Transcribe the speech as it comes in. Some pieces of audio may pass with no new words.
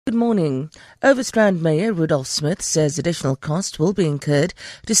Good morning. Overstrand Mayor Rudolph Smith says additional costs will be incurred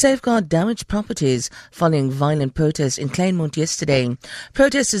to safeguard damaged properties following violent protests in Kleinmond yesterday.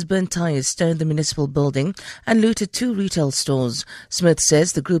 Protesters burnt tyres, stoned the municipal building and looted 2 retail stores. Smith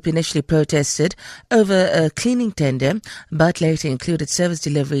says the group initially protested over a cleaning tender but later included service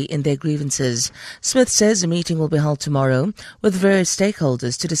delivery in their grievances. Smith says a meeting will be held tomorrow with various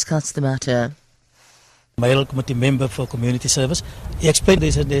stakeholders to discuss the matter. Mayoral committee member for community service. He explained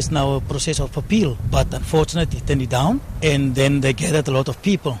there's now a process of appeal, but unfortunately he turned it down, and then they gathered a lot of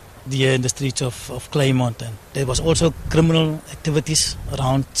people here in the streets of Kleinmond, and there was also criminal activities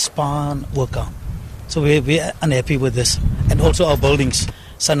around Spa and Workout. So we're unhappy with this, and also our buildings.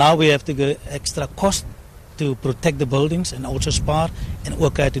 So now we have to go extra cost to protect the buildings, and also Spa and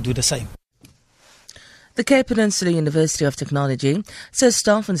Workout to do the same. The Cape Peninsula University of Technology says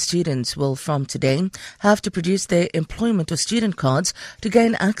staff and students will from today have to produce their employment or student cards to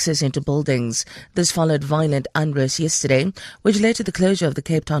gain access into buildings. This followed violent unrest yesterday, which led to the closure of the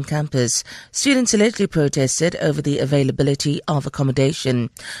Cape Town campus. Students allegedly protested over the availability of accommodation.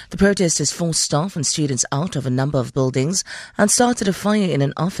 The protesters forced staff and students out of a number of buildings and started a fire in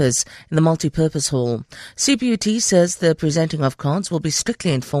an office in the multi-purpose hall. CPUT says the presenting of cards will be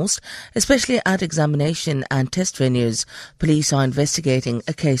strictly enforced, especially at examination and test venues. Police are investigating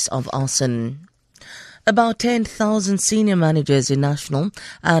a case of arson. About 10,000 senior managers in national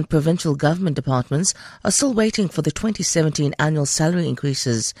and provincial government departments are still waiting for the 2017 annual salary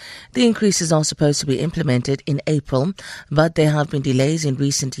increases. The increases are supposed to be implemented in April, but there have been delays in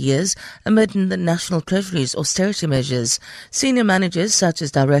recent years amid the National Treasury's austerity measures. Senior managers such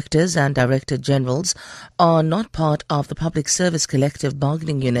as directors and director generals are not part of the Public Service Collective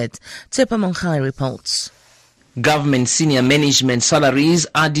Bargaining Unit. Tsepa Monkhai reports. Government senior management salaries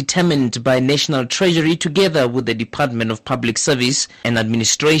are determined by National Treasury together with the Department of Public Service and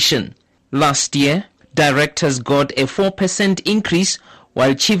Administration. Last year, directors got a 4% increase,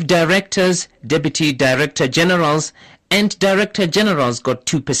 while chief directors, deputy director generals and director generals got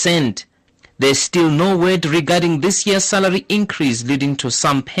 2%. There's still no word regarding this year's salary increase, leading to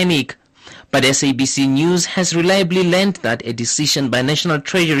some panic. But SABC News has reliably learned that a decision by National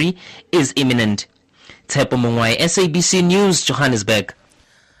Treasury is imminent. SABC News, Johannesburg.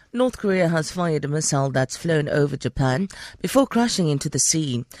 North Korea has fired a missile that's flown over Japan before crashing into the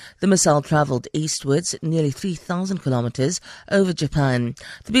sea. The missile travelled eastwards nearly 3,000 kilometres over Japan.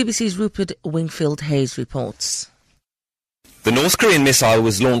 The BBC's Rupert Wingfield-Hayes reports. The North Korean missile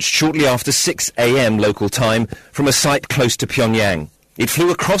was launched shortly after 6 a.m. local time from a site close to Pyongyang. It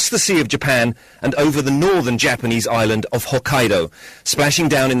flew across the Sea of Japan and over the northern Japanese island of Hokkaido, splashing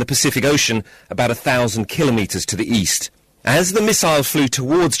down in the Pacific Ocean about 1,000 kilometres to the east. As the missile flew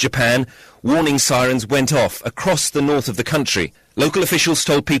towards Japan, warning sirens went off across the north of the country. Local officials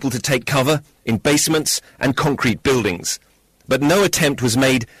told people to take cover in basements and concrete buildings. But no attempt was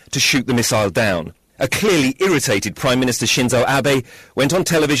made to shoot the missile down. A clearly irritated Prime Minister Shinzo Abe went on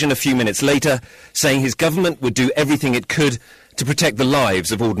television a few minutes later, saying his government would do everything it could to protect the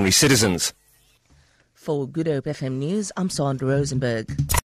lives of ordinary citizens. For Good Hope FM News, I'm Sandra Rosenberg.